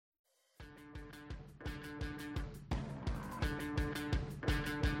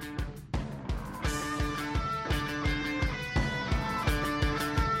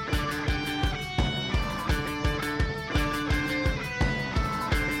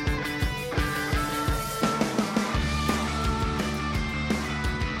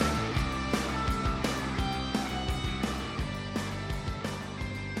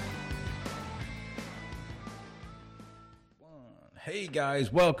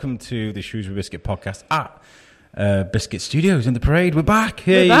Guys, welcome to the Shrewsbury Biscuit podcast at Biscuit Studios in the Parade. We're back.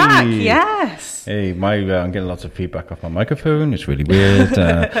 Hey. We're back, yes. Hey, I'm getting lots of feedback off my microphone. It's really weird.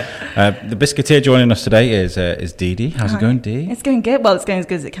 The Biscuiteer joining us today is Dee Dee. How's it going, Dee? It's going good. Well, it's going as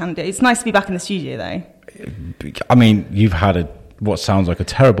good as it can do. It's nice to be back in the studio, though. I mean, you've had what sounds like a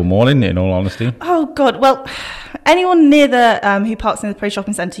terrible morning, in all honesty. Oh, God. Well, anyone near who parks near the Parade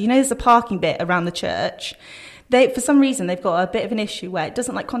Shopping Centre, there's a parking bit around the church. For some reason, they've got a bit of an issue where it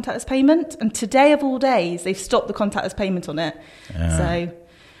doesn't like contactless payment. And today of all days, they've stopped the contactless payment on it. So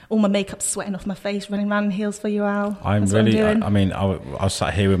all my makeup's sweating off my face, running around in heels for you, Al. I was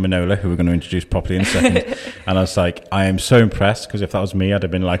sat here with Minola, who we're going to introduce properly in a second. And I was like, I am so impressed, because if that was me, I'd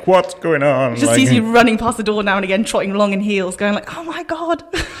have been like, what's going on? Just sees you running past the door now and again, trotting along in heels, going like, oh my God.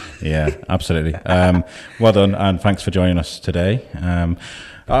 Yeah, absolutely. Well done, and thanks for joining us today.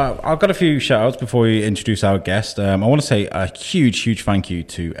 I've got a few shout outs before we introduce our guest. I want to say a huge thank you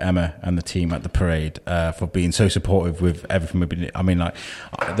to Emma and the team at the Parade for being so supportive with everything we've been. I mean, like,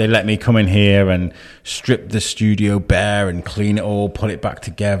 they let me come in here and strip the studio bare and clean it all, put it back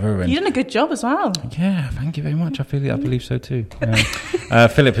together. And you've done a good job as well. Yeah, thank you very much. I believe so too.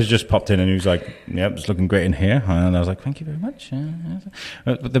 Philip has just popped in and he was like, "Yep, it's looking great in here." And I was like, "Thank you very much."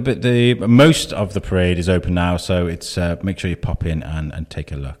 The most of the Parade is open now, so it's make sure you pop in and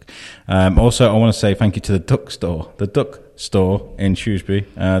take a look. Also, I want to say thank you to the Duck Store in Shrewsbury.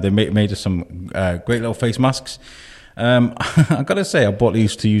 They made us some great little face masks. I've got to say, I bought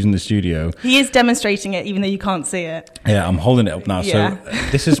these to use in the studio. He is demonstrating it, even though you can't see it. Yeah, I'm holding it up now. Yeah. So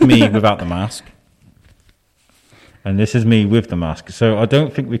this is me without the mask. And this is me with the mask. So I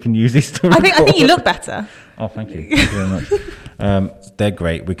don't think we can use these to record. I think you look better. Oh, thank you. Thank you very much. They're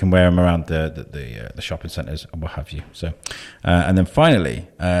great. We can wear them around the shopping centres and what have you. So, and then finally,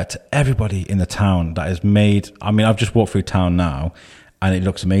 to everybody in the town that has made... I mean, I've just walked through town now, and it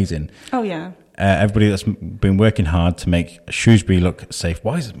looks amazing. Oh, yeah. Everybody that's been working hard to make Shrewsbury look safe.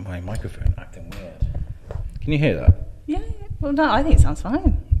 Why is my microphone acting weird? Can you hear that? Yeah. Well, no, I think it sounds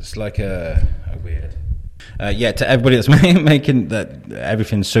fine. It's like a weird... to everybody that's making that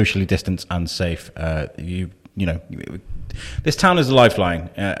everything socially distanced and safe, this town is a lifeline,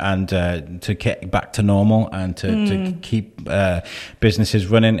 and to get back to normal and to keep businesses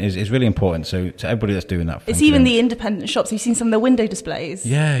running is really important. So to everybody that's doing that, it's even the independent shops. You've seen some of the window displays.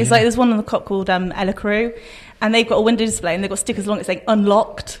 Yeah, it's like there's one on the cop called Ella Crew, and they've got a window display and they've got stickers along it saying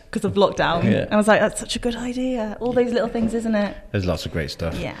unlocked because of lockdown. Yeah. And I was like, that's such a good idea. All those little things, isn't it? There's lots of great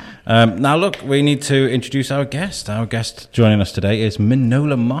stuff. Yeah. Now look, we need to introduce our guest. Our guest joining us today is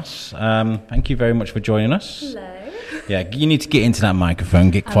Minola Moss. Thank you very much for joining us. Hello. Yeah, you need to get into that microphone,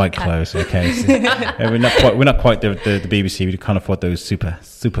 get quite close, okay? So, we're not quite the BBC. We can't afford those super.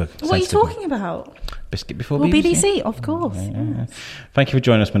 What are you talking about? Biscuit before BBC? BBC. BBC, of course. Yeah. Thank you for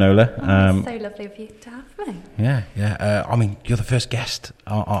joining us, Minola. It's so lovely of you to have me. Yeah. I mean, you're the first guest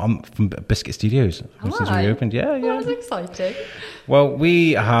from Biscuit Studios since we opened. Yeah. That's exciting. Well,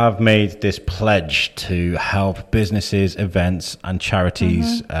 we have made this pledge to help businesses, events, and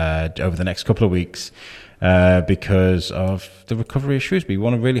charities over the next couple of weeks. Because of the recovery of Shrewsbury. We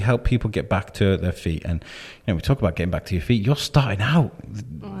want to really help people get back to their feet. And we talk about getting back to your feet. You're starting out.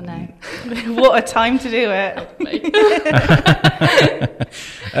 Oh, no. What a time to do it.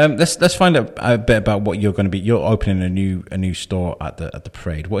 Let's find out a bit about what you're going to be. You're opening a new store at the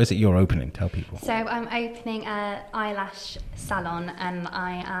Parade. What is it you're opening? Tell people. So I'm opening an eyelash salon, and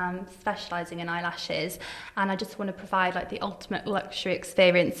I am specialising in eyelashes, and I just want to provide like the ultimate luxury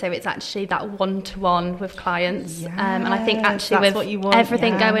experience. So it's actually that one-to-one with clients. Yes, and I think actually with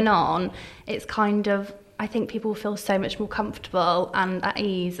everything going on, it's kind of... I think people feel so much more comfortable and at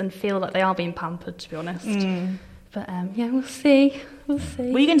ease and feel like they are being pampered, to be honest. But we'll see. Well,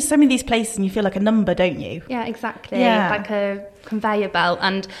 you go into so many of these places and you feel like a number, don't you? Yeah, exactly. Yeah. Like a conveyor belt.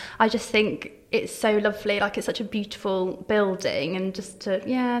 And I just think it's so lovely. Like, it's such a beautiful building, and just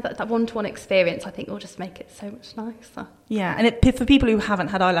that one-to-one experience, I think, will just make it so much nicer. Yeah, and for people who haven't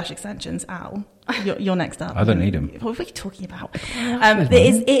had eyelash extensions, Al, you're next up. I don't need them. What are you talking about?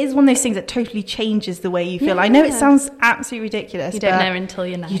 It is one of those things that totally changes the way you feel. Yeah. I know it sounds absolutely ridiculous. You don't know until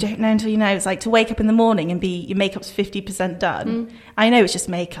you know. You don't know until you know. It's like to wake up in the morning and your makeup's 50% done. I know it's just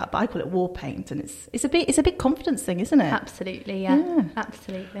makeup, but I call it war paint, and it's a big confidence thing, isn't it? Absolutely, yeah.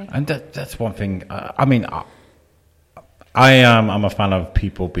 Absolutely. And that's one thing. I'm a fan of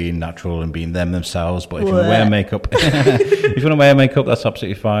people being natural and being themselves. But if you want to wear makeup, that's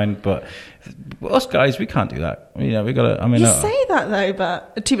absolutely fine. But us guys, we can't do that. We gotta. You say that though,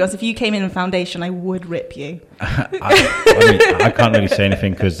 but to be honest, if you came in foundation, I would rip you. I can't really say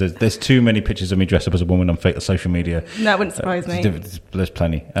anything because there's too many pictures of me dressed up as a woman on social media. That wouldn't surprise me. There's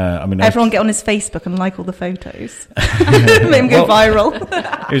plenty. Everyone get on his Facebook and like all the photos. Let him go viral.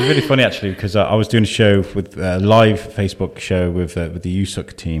 It was really funny actually because I was doing a show with a live Facebook show with the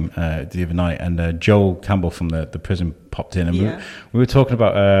USUC team the other night, and Joel Campbell from the prison popped in, and we were talking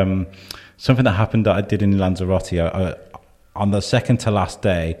about something that happened that I did in Lanzarote. On the second to last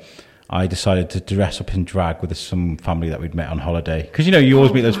day, I decided to dress up in drag with some family that we'd met on holiday. Because, you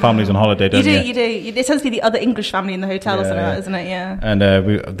always meet those families on holiday, don't you? You do. It tends to be the other English family in the hotel or something like that, isn't it? Yeah. And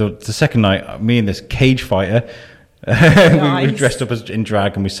the second night, me and this cage fighter, we dressed up in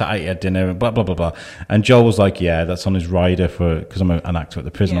drag and we sat out at dinner and blah, blah, blah, blah. And Joel was like, yeah, that's on his rider because I'm an actor at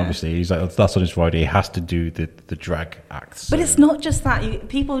the prison, obviously. He's like, that's on his rider. He has to do the drag acts. But it's not just that.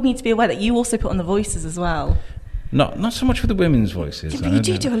 People need to be aware that you also put on the voices as well. Not so much with the women's voices. Yeah, but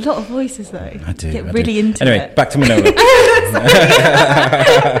you do a lot of voices, though. I do. Get really into it. Anyway, back to Minola.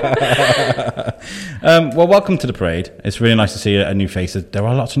 Well, welcome to the parade. It's really nice to see a new face. There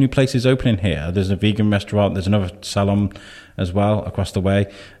are lots of new places opening here. There's a vegan restaurant. There's another salon as well across the way.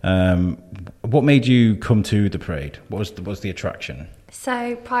 What made you come to the parade? What was the attraction?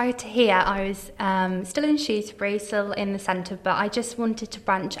 So prior to here, I was still in Shrewsbury, still in the centre, but I just wanted to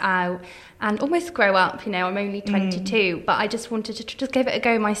branch out and almost grow up. I'm only 22, but I just wanted to just give it a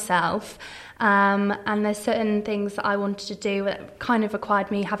go myself. And there's certain things that I wanted to do that kind of required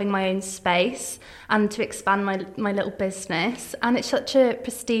me having my own space and to expand my little business. And it's such a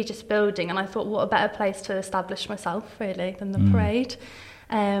prestigious building, and I thought, what a better place to establish myself, really, than the parade.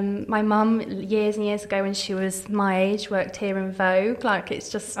 My mum, years and years ago when she was my age, worked here in Vogue. It's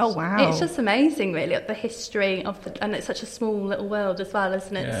just it's just amazing, really, the history of and it's such a small little world as well,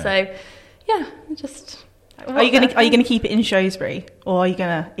 isn't it? Yeah. So, yeah, just. Are you going to keep it in Shrewsbury, or are you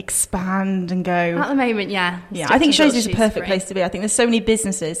going to expand and go? At the moment, yeah. I think Shrewsbury is a perfect place to be. I think there's so many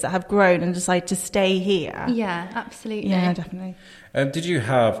businesses that have grown and decided to stay here. Yeah, absolutely. Yeah, definitely. Did you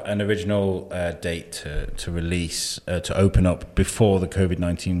have an original date to release, to open up before the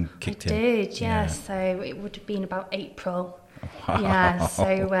COVID-19 kicked in? I did, yeah. So it would have been about April. Wow. Yeah,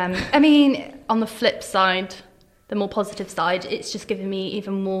 so, on the flip side, the more positive side, it's just given me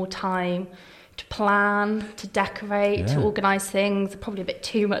even more time to plan, to decorate, to organise things. Probably a bit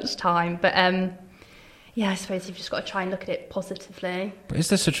too much time, but I suppose you've just got to try and look at it positively. But is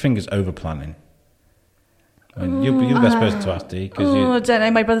there such thing as over-planning? You're the best person to ask, Dee. I don't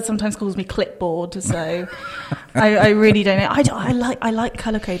know. My brother sometimes calls me clipboard, so I really don't know. I like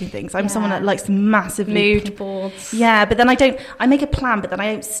colour coding things. I'm someone that likes massively mood boards. Yeah, but then I make a plan, but then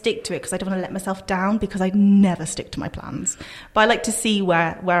I don't stick to it because I don't want to let myself down because I never stick to my plans. But I like to see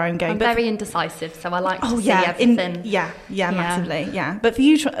where I'm going. I'm very indecisive, so I like to see everything. Massively, yeah. But for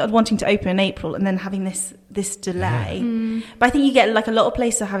you wanting to open in April and then having this delay, but I think you get a lot of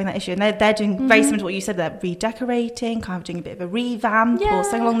places are having that issue, and they're doing very similar to what you said. They're redecorating, kind of doing a bit of a revamp or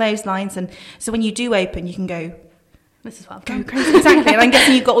something along those lines. And so when you do open, you can go, this is what I'm going crazy. Exactly. And I'm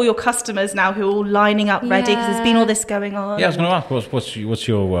guessing you've got all your customers now who are all lining up ready because there's been all this going on. Yeah, I was going to ask, what's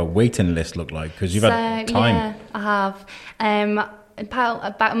your waiting list look like? Because you've had time. Yeah, I have.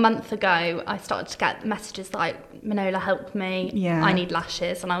 About a month ago, I started to get messages like, Minola, help me, I need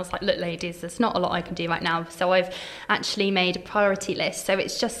lashes. And I was like, look, ladies, there's not a lot I can do right now. So I've actually made a priority list. So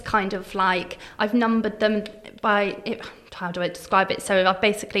it's just kind of like, I've numbered them by, how do I describe it? So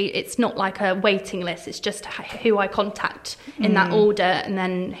it's not like a waiting list. It's just who I contact in that order and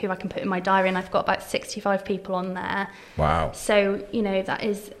then who I can put in my diary. And I've got about 65 people on there. Wow. So,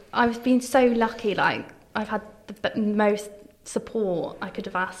 I've been so lucky. I've had the most support I could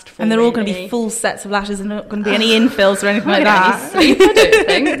have asked for. And they're all going to be full sets of lashes and not going to be any infills or anything like that. I don't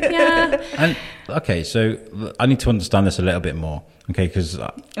think. Yeah. And okay, so I need to understand this a little bit more. Okay, because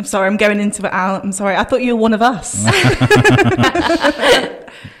I'm sorry, I'm going into it, Al. I'm sorry. I thought you were one of us.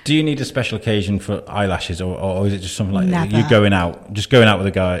 Do you need a special occasion for eyelashes, or is it just something like you going out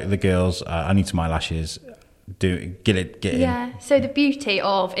with the girls? I need some eyelashes. Get in. Yeah, so the beauty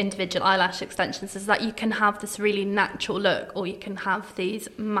of individual eyelash extensions is that you can have this really natural look, or you can have these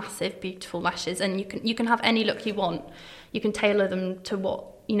massive beautiful lashes, and you can have any look you want. You can tailor them to what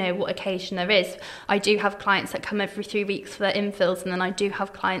what occasion there is. I do have clients that come every 3 weeks for their infills, and then I do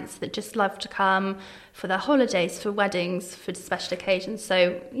have clients that just love to come for their holidays, for weddings, for special occasions.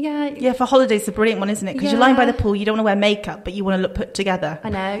 So yeah, for holidays, it's a brilliant one, isn't it? Because you're lying by the pool, you don't want to wear makeup, but you want to look put together. I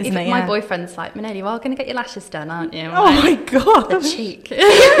know. Even my boyfriend's like, Minola, you are going to get your lashes done, aren't you? My god, the cheek.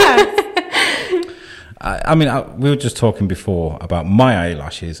 I mean, we were just talking before about my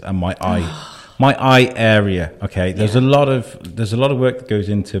eyelashes and my eye area. Okay, there's a lot of work that goes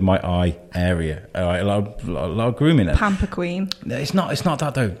into my eye area. A lot of grooming. Pamper queen. It's not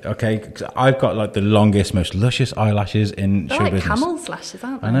that though. Okay, 'cause I've got like the longest, most luscious eyelashes in show business. They're like camel's lashes,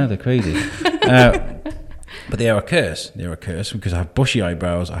 aren't they? I know, they're crazy. But they are a curse. They're a curse because I have bushy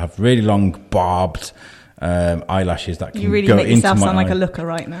eyebrows. I have really long, barbed eyelashes that can go into my eye. You really make yourself sound like a looker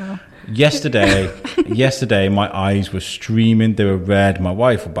right now. Yesterday, my eyes were streaming. They were red. My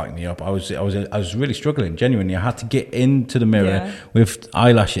wife will back me up. I was really struggling. Genuinely, I had to get into the mirror with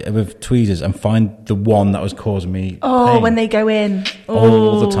tweezers and find the one that was causing me pain. When they go in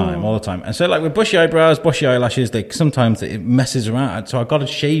all the time. And so, like with bushy eyebrows, bushy eyelashes, sometimes it messes around. So I got to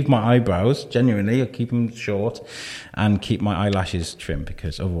shave my eyebrows. Genuinely, I keep them short and keep my eyelashes trimmed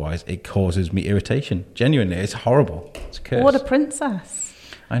because otherwise it causes me irritation. Genuinely, it's horrible. It's a curse. What a princess.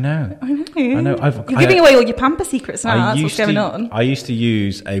 I know. You're giving away all your pamper secrets now. That's what's going on. I used to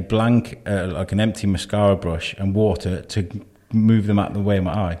use a blank, like an empty mascara brush and water to move them out of the way of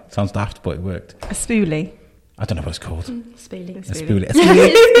my eye. Sounds daft, but it worked. A spoolie. I don't know what it's called. Spoolie. A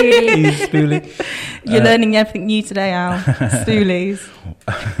spoolie. You're learning everything new today, Al. Spoolies.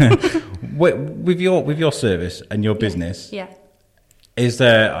 With your service and your business. Yeah. Is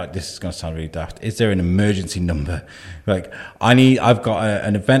there? This is going to sound really daft. Is there an emergency number? Like I've got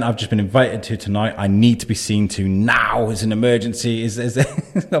an event I've just been invited to tonight. I need to be seen to now. It's an emergency. Is there?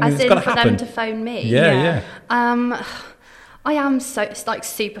 It's got to happen. Them to phone me. Yeah. I am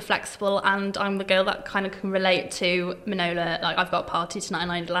super flexible, and I'm the girl that kind of can relate to Minola. Like, I've got a party tonight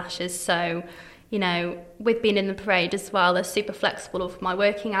and I need lashes, so. With being in the parade as well, they're super flexible with my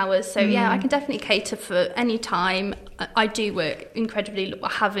working hours. So, I can definitely cater for any time. I do work I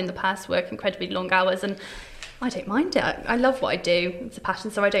have in the past worked incredibly long hours, and I don't mind it. I love what I do. It's a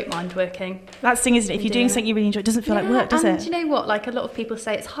passion, so I don't mind working. That's the thing, isn't it? If you're doing something you really enjoy, it doesn't feel like work, does it? And you know what? Like, a lot of people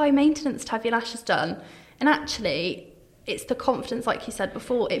say it's high maintenance to have your lashes done. And actually, it's the confidence, like you said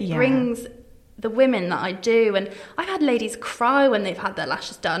before. It brings the women that I do, and I've had ladies cry when they've had their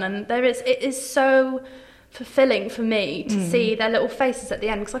lashes done, and it is so fulfilling for me to see their little faces at the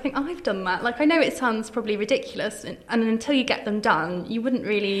end, because I think I've done that. Like, I know it sounds probably ridiculous, and until you get them done, you wouldn't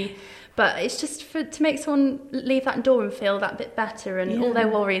really. But it's just to make someone leave that door and feel that bit better, and all their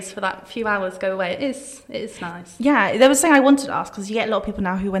worries for that few hours go away. It is nice. Yeah, there was something I wanted to ask, because you get a lot of people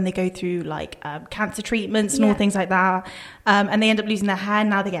now who, when they go through like cancer treatments and all things like that, and they end up losing their hair,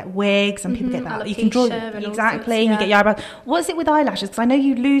 now they get wigs, and people get that. You can draw exactly, and you get your eyebrows. What is it with eyelashes? Because I know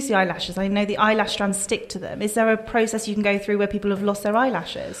you lose the eyelashes. I know the eyelash strands stick to them. Is there a process you can go through where people have lost their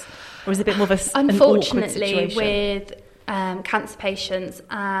eyelashes, or is it a bit more of an awkward situation? With cancer patients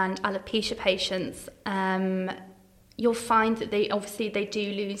and alopecia patients, you'll find that they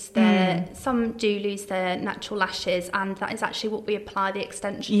do lose some do lose their natural lashes, and that is actually what we apply the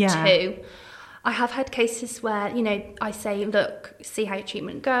extension to. I have had cases where, I say, look, see how your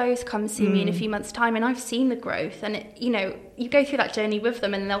treatment goes, come see me in a few months' time, and I've seen the growth, and you go through that journey with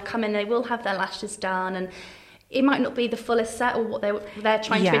them, and they'll come in, they will have their lashes done, and it might not be the fullest set or what they're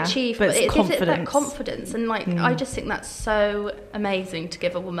trying to achieve, but it gives it that confidence. And I just think that's so amazing to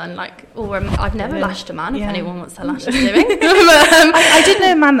give a woman. I've never lashed a man. If anyone wants their lashes doing, I did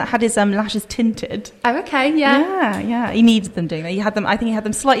know a man that had his lashes tinted. Oh, okay, yeah. He needed them doing that. I think he had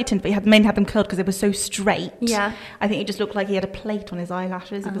them slightly tinted, but he mainly had them curled because they were so straight. Yeah, I think it just looked like he had a plate on his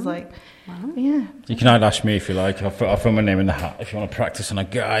eyelashes. It was like, you can eyelash me if you like. I'll throw my name in the hat if you want to practice on a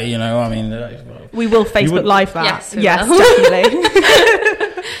guy. I mean, we will Facebook Live that. Yes, definitely.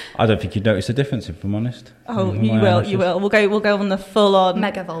 I don't think you'd notice a difference, if I'm honest. Oh, you will. We'll go on the full on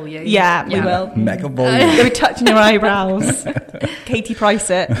mega volume. Yeah, we will. Mega volume. You'll be touching your eyebrows. Katie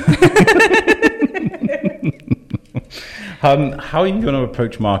Price it. How are you going to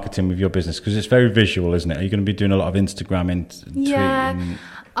approach marketing with your business? Because it's very visual, isn't it? Are you going to be doing a lot of Instagram and tweeting?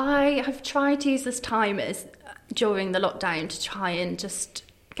 I have tried to use this time during the lockdown to try and just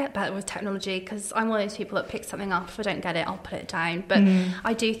get better with technology, because I'm one of those people that picks something up. If I don't get it, I'll put it down. But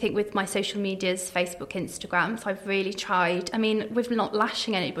I do think with my social medias, Facebook, Instagram, so I've really tried. I mean, with not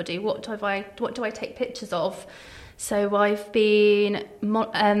lashing anybody, what do I take pictures of? So I've been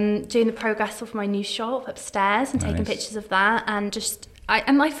doing the progress of my new shop upstairs and taking pictures of that, and just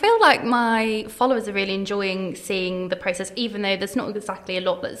I feel like my followers are really enjoying seeing the process, even though there's not exactly a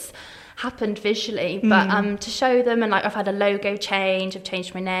lot that's happened visually, but to show them, and like I've had a logo change, I've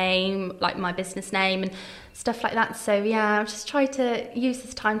changed my name, like my business name and stuff like that. So yeah, I've just tried to use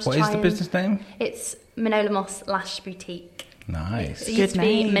this time to What is the business name? It's Minola Moss Lash Boutique. Nice. It used to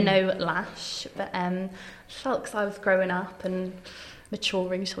be Minnow Lash, but I felt because I was growing up and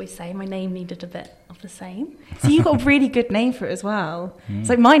maturing, shall we say, my name needed a bit of the same. So you've got a really good name for it as well. It's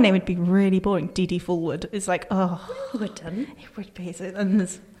like my name would be really boring, DD Fullwood. It's like, it wouldn't. It would be. So, and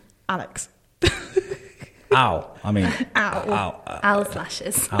there's Alex. Ow. I mean, ow. Owl's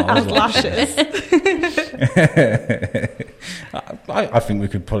lashes. Owl's lashes. I think we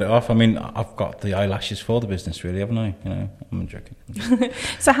could pull it off. I mean, I've got the eyelashes for the business, really, haven't I? You know, I'm joking.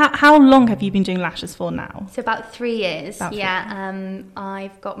 So how long have you been doing lashes for now? So about 3 years.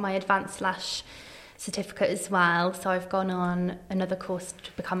 I've got my advanced lash certificate as well. So I've gone on another course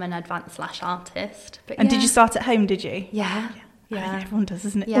to become an advanced lash artist. And did you start at home, did you? Yeah. I mean, everyone does,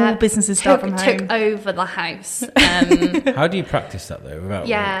 isn't it? Yeah. All businesses start from home. Took over the house. How do you practice that, though?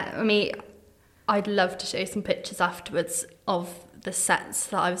 I mean, I'd love to show you some pictures afterwards of the sets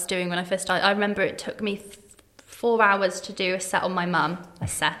that I was doing when I first started. I remember it took me 4 hours to do a set on my mum,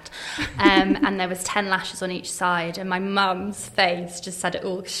 and there was 10 lashes on each side, and my mum's face just said it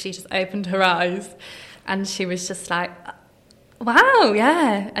all, because she just opened her eyes, and she was just like, wow,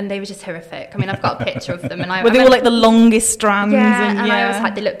 yeah. And they were just horrific. I mean, I've got a picture of them. And were they all like the longest strands? Yeah, and I was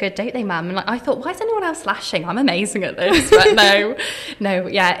like, they look good, don't they, mum? And like, I thought, why is anyone else lashing? I'm amazing at this. But no,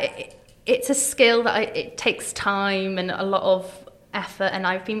 yeah. It's a skill that it takes time and a lot of effort. And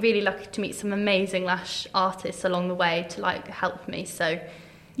I've been really lucky to meet some amazing lash artists along the way to like help me. So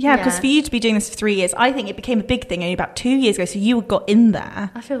yeah, because for you to be doing this for 3 years, I think it became a big thing only about 2 years ago. So you got in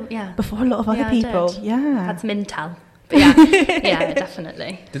there. I feel, before a lot of other people. Yeah. Had some intel. But yeah,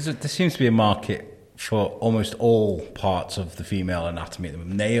 definitely. There seems to be a market for almost all parts of the female anatomy: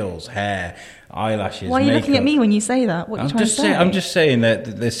 nails, hair, eyelashes. Why are you makeup. looking at me when you say that? What are you trying to say? I'm just saying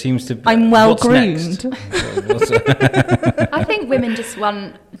that there seems to be. I'm well groomed. I think women just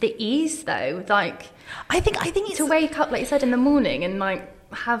want the ease, though. Like, I think it's to wake up, like you said, in the morning and like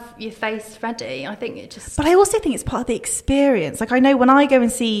have your face ready. I think it just. But I also think it's part of the experience. Like I know when I go and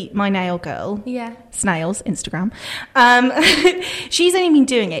see my nail girl, Snails Instagram, she's only been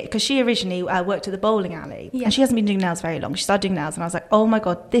doing it because she originally worked at the bowling alley, and she hasn't been doing nails very long. She started doing nails, and I was like, oh my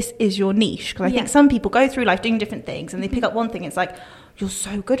god, this is your niche. Because I think some people go through life doing different things, and they pick up one thing. And it's like, you're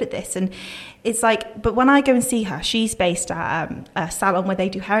so good at this, and it's like. But when I go and see her, she's based at a salon where they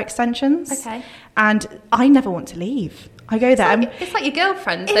do hair extensions. Okay. And I never want to leave. I go there. It's like your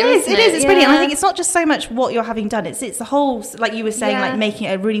girlfriend. It is. It's brilliant. I think it's not just so much what you're having done. It's the whole, like you were saying, like making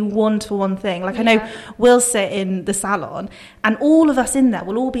it a really one-to-one thing. Like I know we'll sit in the salon, and all of us in there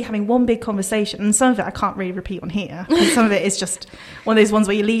will all be having one big conversation. And some of it I can't really repeat on here. Because some of it is just one of those ones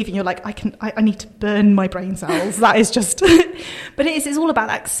where you leave and you're like, I need to burn my brain cells. That is just. But it's all about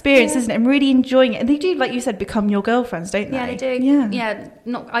that experience, isn't it? And really enjoying it. And they do, like you said, become your girlfriends, don't they? Yeah, they do. Yeah.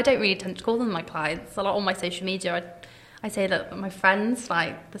 I don't really tend to call them my clients. A lot on my social media, I say that my friends,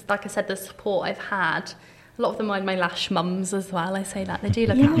 like I said, the support I've had, a lot of them are my lash mums as well. I say that. They do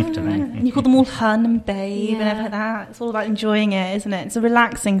look after me. And you call them all hun and babe and everything like that. It's all about enjoying it, isn't it? It's a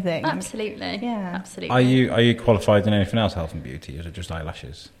relaxing thing. Absolutely. Yeah. Absolutely. Are you qualified in anything else, health and beauty, or is it just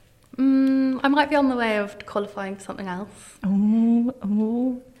eyelashes? I might be on the way of qualifying for something else.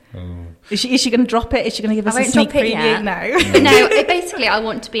 Oh. Is she going to drop it? Is she going to give us a sneak preview? No. Basically, I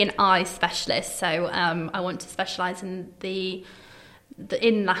want to be an eye specialist, so I want to specialise in the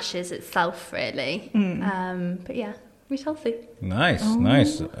in lashes itself, really. But yeah, we shall see. Nice.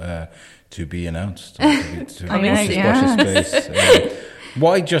 To be announced. Space.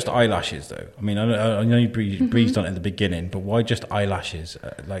 Why just eyelashes, though? I mean, I know you breezed on it at the beginning, but why just eyelashes?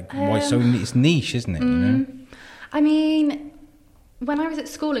 Why so? It's niche, isn't it? You know. I mean. When I was at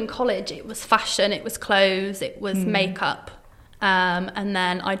school and college, it was fashion, it was clothes, it was makeup. And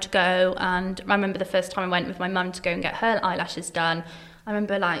then I'd go, and I remember the first time I went with my mum to go and get her eyelashes done. I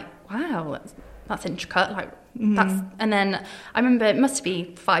remember like, wow, that's intricate. Like that's, and then I remember it must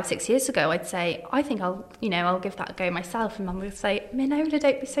be 5-6 years ago. I'd say, I think I'll give that a go myself. And mum would say, Minola,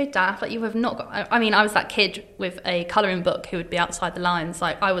 don't be so daft. Like you have not got. I mean, I was that kid with a colouring book who would be outside the lines.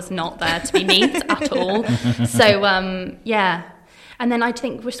 Like I was not there to be neat at all. So yeah. And then I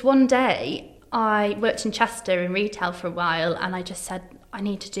think just one day, I worked in Chester in retail for a while, and I just said, I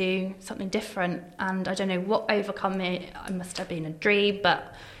need to do something different. And I don't know what overcome me. I must have been a dream,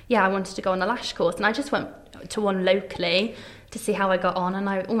 but yeah, I wanted to go on a lash course. And I just went to one locally to see how I got on, and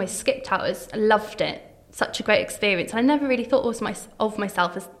I almost skipped out. I loved it. such a great experience. And I never really thought of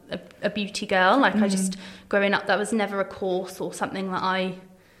myself as a beauty girl. Like I just, growing up, that was never a course or something that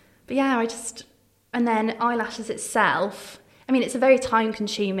and then eyelashes itself, I mean, it's a very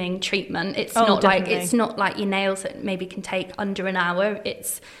time-consuming treatment. It's not like your nails that maybe can take under an hour.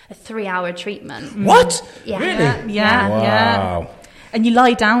 It's a 3-hour treatment. What? Yeah. Really? Yeah. Wow. Yeah. And you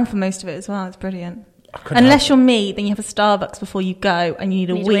lie down for most of it as well. It's brilliant. Unless you're me, then you have a Starbucks before you go, and you need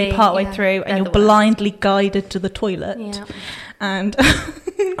a wee partway through, and you're blindly guided to the toilet. Yeah. And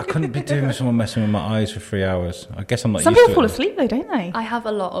I couldn't be doing with someone messing with my eyes for 3 hours. I guess I'm not Some used to it. people fall asleep though, don't they? I have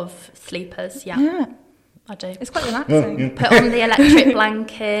a lot of sleepers, yeah. I do. It's quite relaxing. Put on the electric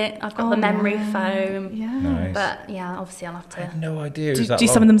blanket. I've got the memory foam. Yeah. Nice. But yeah, obviously I'll have to... I had no idea. Do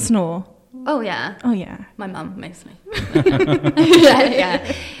some of them snore? Oh yeah. Oh yeah. My mum, mostly.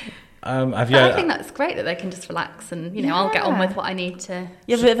 yeah. Have you? I think that's great that they can just relax and, I'll get on with what I need to.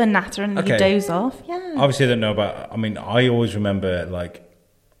 You have a bit of a natter and you doze off. Yeah. Obviously, I don't know about. I mean, I always remember like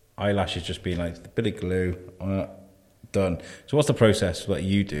eyelashes just being like a bit of glue, done. So, what's the process that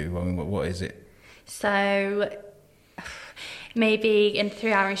you do? I mean, what is it? So, maybe in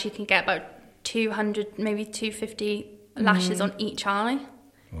 3 hours you can get about 200, maybe 250 lashes on each eye.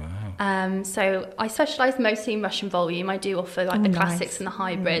 Wow. So I specialise mostly in Russian volume. I do offer like the classics and the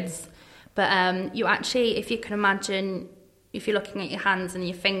hybrids. But you actually, if you can imagine, if you're looking at your hands and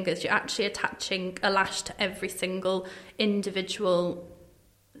your fingers, you're actually attaching a lash to every single individual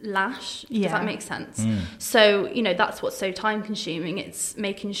lash. Does that make sense? So, that's what's so time consuming. It's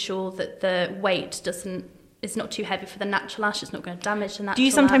making sure that the weight it's not too heavy for the natural lash. It's not going to damage the natural lash. Do you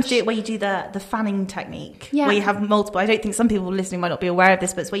sometimes do it where you do the fanning technique? Yeah. Where you have multiple... I don't think some people listening might not be aware of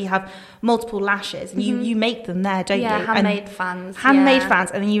this, but it's where you have multiple lashes and you make them there, don't you? Yeah, handmade fans. Handmade fans,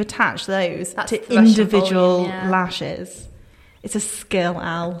 and then you attach those to individual lashes. It's a skill,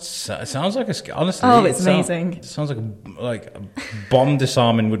 Al. It sounds like a skill. Honestly, it's amazing. It sounds like a bomb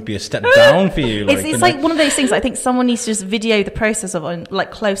disarming would be a step down for you. It's like one of those things. I think someone needs to just video the process of it, like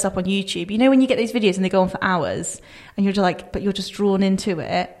close up on YouTube. You know when you get those videos and they go on for hours, and you're just like, but you're just drawn into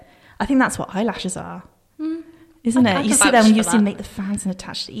it. I think that's what eyelashes are, isn't it? You sit there and you see them make the fans and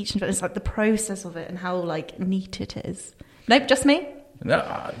attach to each, and it's like the process of it and how like neat it is. Nope, just me. No,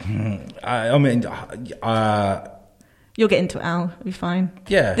 I mean. You'll get into it, Al. It'll be fine.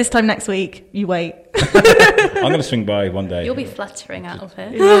 Yeah. This time next week, you wait. I'm going to swing by one day. You'll be fluttering out of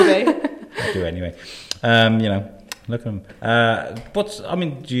it. You will be. I do anyway. Look at them. What's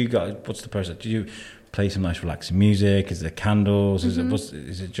the process? Do you play some nice relaxing music? Is there candles? Is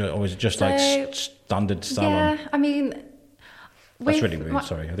it just like standard salon? Yeah, I mean... That's really weird.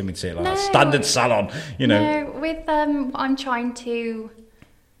 Sorry, I didn't mean to say it like that. Standard salon, No, with I'm trying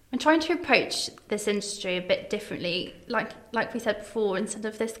to approach this industry a bit differently. Like we said before, instead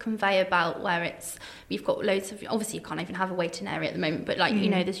of this conveyor belt where you've got loads of, obviously you can't even have a waiting area at the moment, but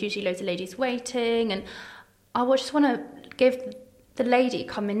there's usually loads of ladies waiting, and I just want to give the lady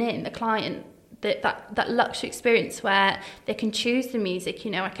coming in, the client, that luxury experience where they can choose the music.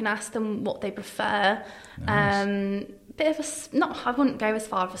 I can ask them what they prefer. Nice. Bit of I wouldn't go as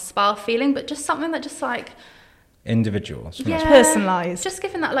far as a spa feeling, but just something that just like individual, personalised, just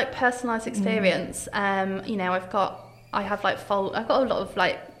giving that like personalised experience. I've got a lot of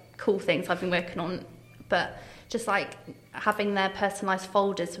like cool things I've been working on, but just like having their personalised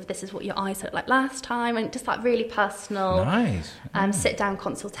folders of this is what your eyes looked like last time, and just like really personal. Nice. Sit down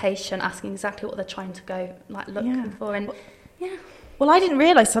consultation, asking exactly what they're trying to go like looking for, and Well, I didn't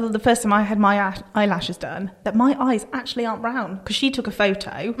realise the first time I had my eyelashes done that my eyes actually aren't brown, because she took a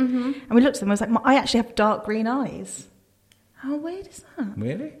photo and we looked at them and I was like, I actually have dark green eyes. How weird is that?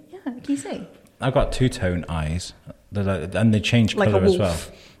 Really? Yeah, can you see? I've got two-tone eyes, and they change like colour as well.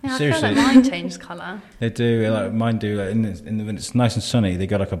 Yeah, seriously, I feel like mine change colour. They do, like mine do. Like when it's nice and sunny, they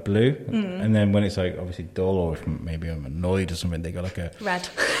got like a blue, and then when it's like obviously dull, or if maybe I'm annoyed or something, they got like a red,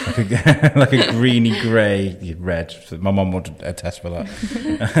 like a greeny grey red. So my mum would attest for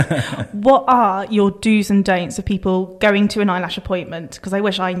that. What are your do's and don'ts of people going to an eyelash appointment? Because I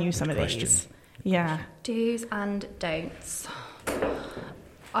wish I knew some of these. Yeah, do's and don'ts.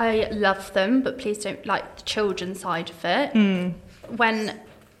 I love them, but please don't like the children's side of it. When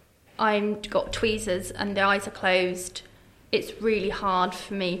I've got tweezers and the eyes are closed, it's really hard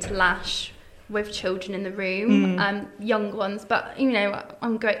for me to lash with children in the room, young ones. But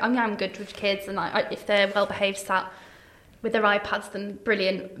I'm great. I'm good with kids, and if they're well behaved, sat with their iPads, then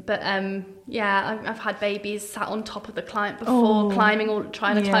brilliant. But I've had babies sat on top of the client before, trying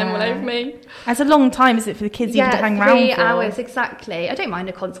to climb all over me. It's a long time, is it, for the kids even to hang around? 3 hours exactly. I don't mind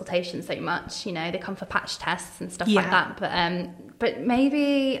a consultation so much. They come for patch tests and stuff like that. But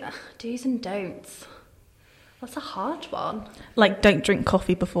maybe do's and don'ts. That's a hard one. Like, don't drink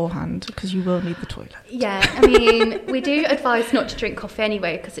coffee beforehand because you will need the toilet. Yeah, I mean, we do advise not to drink coffee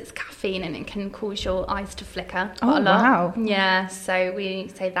anyway because it's caffeine and it can cause your eyes to flicker quite a lot. Wow. Yeah, so we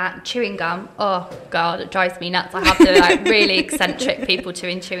say that. Chewing gum, oh God, it drives me nuts. I have to like really eccentric people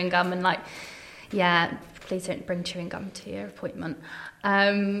chewing gum and like, yeah, please don't bring chewing gum to your appointment.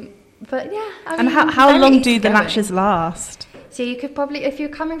 But yeah. I mean, how long do the lashes last? So you could probably, if you're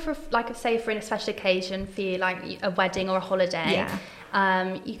coming for, like, say, for a special occasion, for you, like a wedding or a holiday,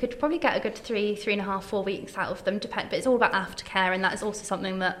 you could probably get a good 3.5, 4 weeks out of them. But it's all about aftercare, and that is also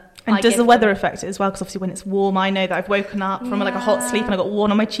something that. And does the weather affect it as well? Because obviously, when it's warm, I know that I've woken up from like a hot sleep and I got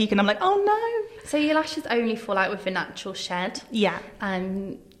worn on my cheek, and I'm like, oh no. So your lashes only fall out with a natural shed. Yeah.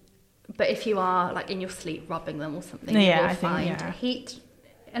 But if you are like in your sleep rubbing them or something, you will find heat.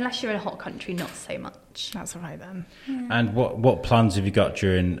 Unless you're in a hot country, not so much. That's all right then. Yeah. And what plans have you got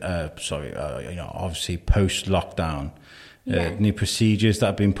during, obviously post-lockdown? New procedures that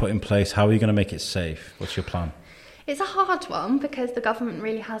have been put in place. How are you going to make it safe? What's your plan? It's a hard one because the government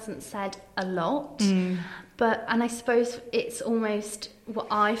really hasn't said a lot. And I suppose it's almost what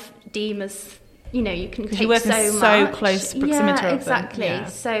I deem as, you can take you so much. So close proximity of exactly. them. Yeah.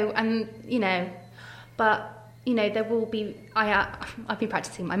 So, but. There will be. I've been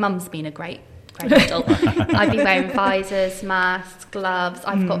practicing. My mum's been a great model. I've been wearing visors, masks, gloves.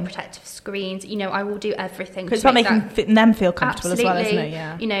 I've got protective screens. I will do everything. Because it's about making them feel comfortable as well, isn't it?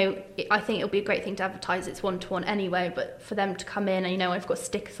 Yeah. I think it'll be a great thing to advertise. It's 1-to-1 anyway, but for them to come in, and I've got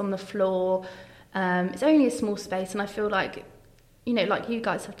stickers on the floor. It's only a small space, and I feel like. Like you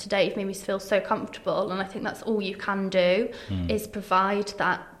guys have today, you've made me feel so comfortable, and I think that's all you can do is provide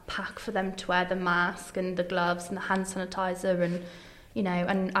that pack for them to wear the mask and the gloves and the hand sanitizer and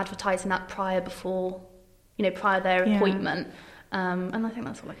and advertising that prior their appointment. And I think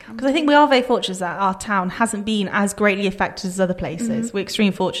that's all I can do. Because I think we are very fortunate that our town hasn't been as greatly affected as other places. We're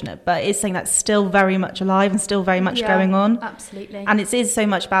extremely fortunate, but it's something that's still very much alive and still very much going on. Absolutely. And it is so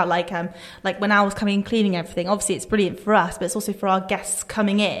much about like when I was coming and cleaning everything, obviously it's brilliant for us, but it's also for our guests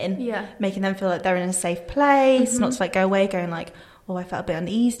coming in, making them feel like they're in a safe place, not to like go away going like, oh, I felt a bit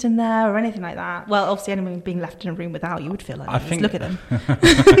uneased in there or anything like that. Well, obviously anyone being left in a room without you would feel like look at them.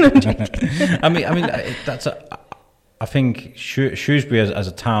 I think Shrewsbury as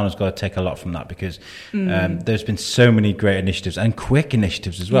a town has got to take a lot from that because there's been so many great initiatives and quick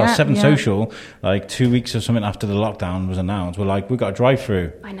initiatives as well. Seven Social, like 2 weeks or something after the lockdown was announced, we're like, we've got a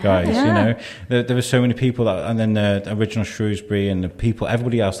drive-through, guys. There were so many people and then the original Shrewsbury and the people,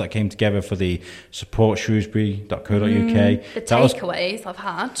 everybody else that came together for the support Shrewsbury.co.uk. The takeaways I've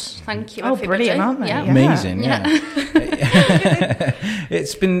had. Thank you, everybody. Brilliant, aren't they? Yeah. Amazing,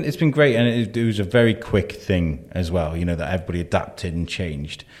 It's been great, and it was a very quick thing as well. That everybody adapted and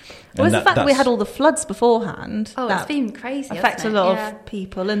changed. Well, it's the fact that we had all the floods beforehand. Oh, it's been crazy. Affected a lot of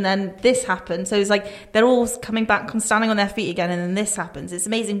people, and then this happened. So it's like they're all coming back, standing on their feet again, and then this happens. It's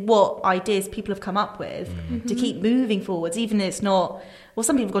amazing what ideas people have come up with to keep moving forwards, even if it's not. Well,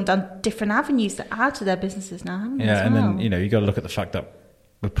 some people have gone down different avenues to add to their businesses now. Haven't they, and then you got to look at the fact that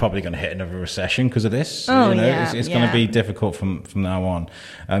we're probably going to hit another recession because of this. It's going to be difficult from now on.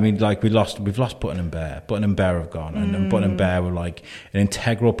 I mean, like we've lost Button and Bear. Button and Bear have gone, and Button and Bear were like an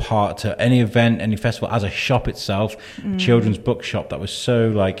integral part to any event, any festival, as a shop itself, a children's bookshop that was so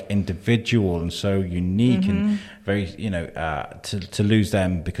like individual and so unique and very, to lose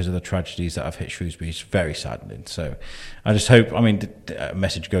them because of the tragedies that have hit Shrewsbury is very saddening. So I just hope, the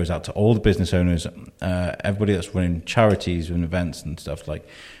message goes out to all the business owners, everybody that's running charities and events and stuff, like,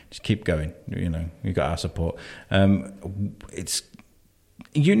 just keep going. You got our support. It's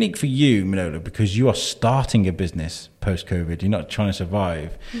unique for you, Minola, because you are starting a business post-COVID. You're not trying to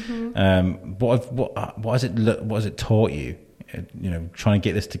survive. What has it taught you? Trying to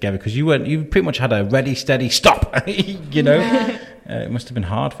get this together, because you pretty much had a ready, steady, stop. It must have been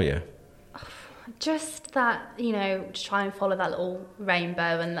hard for you. Just that, to try and follow that little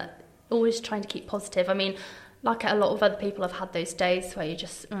rainbow, and that always trying to keep positive. I mean, like a lot of other people have had those days where you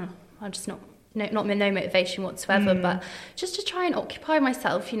just, I'm just no motivation whatsoever. But just to try and occupy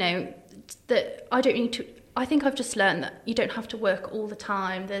myself, that I don't need to. I think I've just learned that you don't have to work all the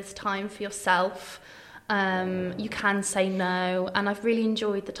time. There's time for yourself. You can say no, and I've really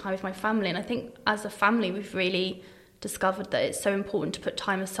enjoyed the time with my family, and I think as a family we've really discovered that it's so important to put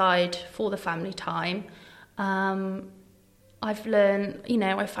time aside for the family time. I've learned,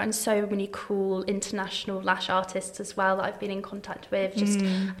 I find so many cool international lash artists as well that I've been in contact with, just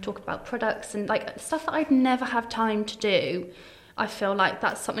talking about products and like stuff that I'd never have time to do. I feel like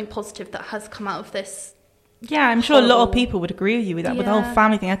that's something positive that has come out of this Yeah, I'm sure a lot of people would agree with you with that, with the whole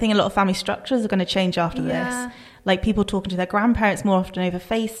family thing. I think a lot of family structures are going to change after this. Like people talking to their grandparents more often over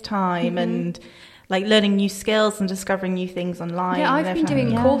FaceTime and like learning new skills and discovering new things online. Yeah, I've been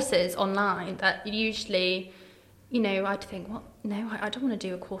doing courses online that usually, you know, I'd think, well, no, I don't want to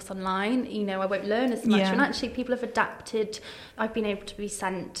do a course online. You know, I won't learn as much. Yeah. And actually people have adapted. I've been able to be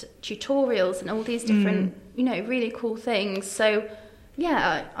sent tutorials and all these different, you know, really cool things. So,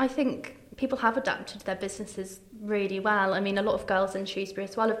 yeah, I think people have adapted their businesses really well. I mean, a lot of girls in Shrewsbury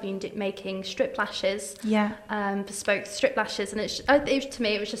as well have been making strip lashes. Yeah. Bespoke strip lashes. And to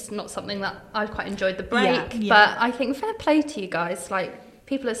me, it was just not something that I quite enjoyed the break. Yeah. But I think fair play to you guys. Like,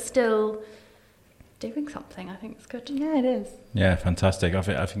 people are still doing something. I think it's good. Yeah, it is. Yeah, fantastic. I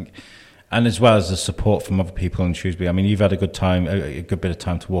think, and as well as the support from other people in Shrewsbury. I mean, you've had a good time, a good bit of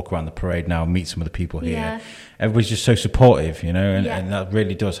time to walk around the parade now, meet some of the people here. Yeah. Everybody's just so supportive, you know, and that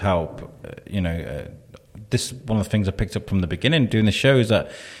really does help. You know, this one of the things I picked up from the beginning doing the show is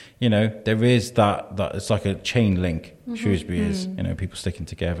that, you know, there is that it's like a chain link. Shrewsbury is, you know, people sticking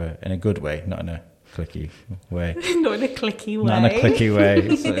together in a good way, not in a clicky way. Not in a clicky way. Not in a clicky way.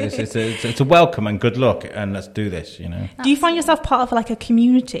 It's a welcome and good luck, and let's do this, you know. Do you find yourself part of like a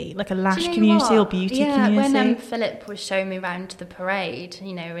community, like a lash community or beauty community? Yeah, when Philip was showing me around the parade,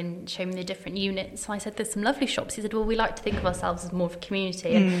 you know, and showing me the different units, I said, there's some lovely shops. He said, well, we like to think of ourselves as more of a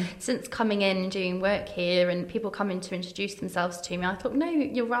community. And since coming in and doing work here and people coming to introduce themselves to me, I thought, no,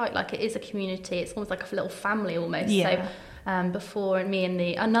 you're right, like it is a community. It's almost like a little family almost. Yeah. So, before me and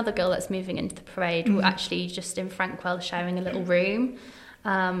another girl that's moving into the parade were actually just in Frankwell sharing a little room,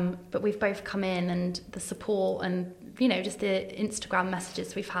 but we've both come in, and the support and, you know, just the Instagram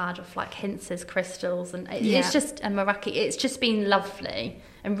messages we've had of like hints, crystals, and it's just a miracle. It's just been lovely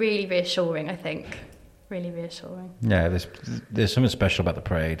and really reassuring. I think really reassuring. Yeah, there's something special about the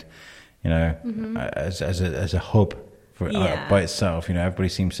parade, you know, as a hub for by itself. You know, everybody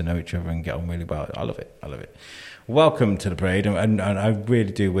seems to know each other and get on really well. I love it. Welcome to the parade, and I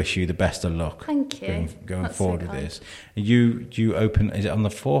really do wish you the best of luck. Thank you. Going forward with this. You open, is it on the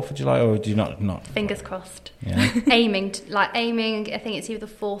 4th of July, or do you not? Fingers crossed. Yeah. aiming, I think it's either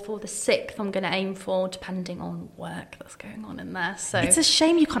the 4th or the 6th I'm going to aim for, depending on work that's going on in there. So it's a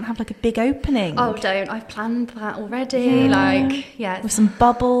shame you can't have like a big opening. Oh, don't. I've planned that already. With some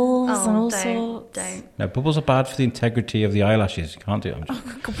bubbles and all sorts. Don't. No, bubbles are bad for the integrity of the eyelashes. You can't do it.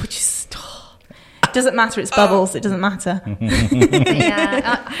 Oh, God, would you stop? It doesn't matter, it's bubbles, it doesn't matter.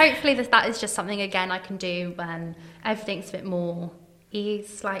 Hopefully that is just something again I can do when everything's a bit more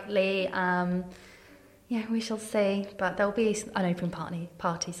eased slightly. We shall see, but there'll be an open party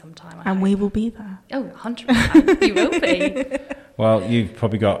sometime. And we will be there. Oh, 100%. You will be. Well, you've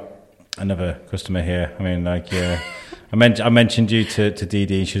probably got another customer here. I mean, like, I mentioned you to Dee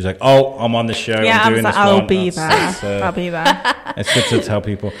Dee, and she was like, "Oh, I'm on the show. Yeah, I'm doing this I'll one." Be there. I'll be there. It's good to tell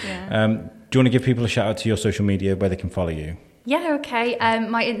people. Yeah. Do you want to give people a shout out to your social media where they can follow you? Yeah, okay.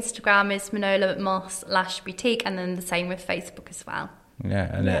 My Instagram is Minola_boutique, and then the same with Facebook as well.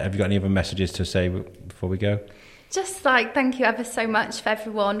 Yeah, and have you got any other messages to say before we go? Just like, thank you ever so much for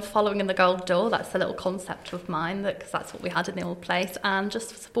everyone following in the gold door. That's a little concept of mine, because that's what we had in the old place, and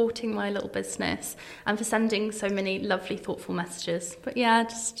just for supporting my little business and for sending so many lovely, thoughtful messages. But yeah,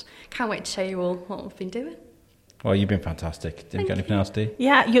 just can't wait to show you all what we've been doing. Well, you've been fantastic. Did you got anything else, Dee?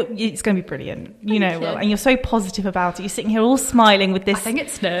 Yeah, it's going to be brilliant. You know, Will, and you're so positive about it. You're sitting here all smiling with this. I think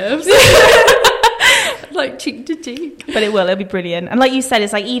it's nerves. Like cheek to cheek. But it'll be brilliant. And like you said,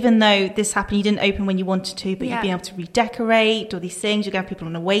 it's like, even though this happened, you didn't open when you wanted to, but you've been able to redecorate all these things. You're going to have people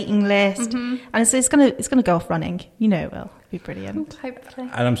on a waiting list. And it's going to go off running. You know it will. It'll be brilliant. Hopefully.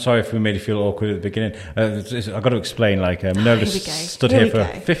 And I'm sorry if we made you feel awkward at the beginning. I've got to explain, like, Minola stood here for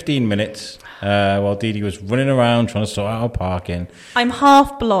 15 minutes while Dee Dee was running around trying to sort out our parking. I'm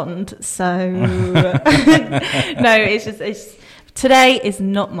half blonde, so no, it's today is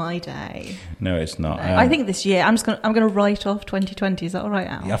not my day. No, it's not. No. I think this year I'm gonna write off 2020. Is that all right,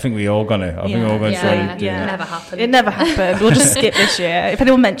 Al? Yeah, I think we're all gonna. I think we're all gonna say it never happened. It never happened. We'll just skip this year. If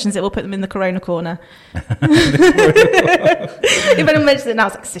anyone mentions it, we'll put them in the Corona corner. If anyone mentions it now,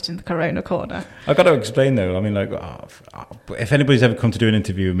 it's like, sit in the Corona corner. I've got to explain though. I mean, like, if anybody's ever come to do an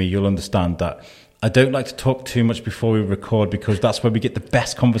interview with me, you'll understand that I don't like to talk too much before we record, because that's where we get the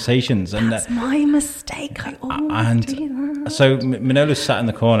best conversations. And that's my mistake. I always do that. So Minola's sat in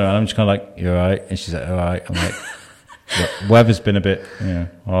the corner, and I'm just kind of like, "You all right?" And she's like, "All right." I'm like, weather's been a bit, He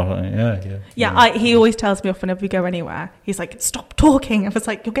always tells me off whenever we go anywhere. He's like, "Stop talking." I was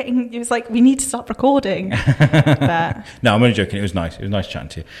like, He was like, "We need to stop recording." But no, I'm only joking. It was nice. It was nice chatting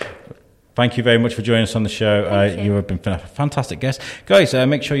to you. Thank you very much for joining us on the show. You have been a fantastic guest. Guys,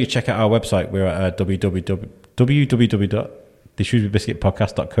 make sure you check out our website. We're at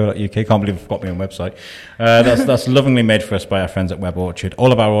www.theshrewsburybiscuitpodcast.co.uk. Can't believe I forgot my own website. That's lovingly made for us by our friends at Web Orchard.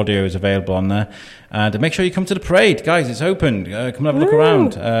 All of our audio is available on there. And make sure you come to the parade. Guys, it's open. Come and have a look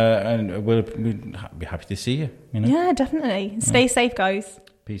around. And we'll be happy to see you. Yeah, definitely. Stay safe, guys.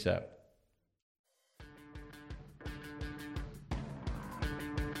 Peace out.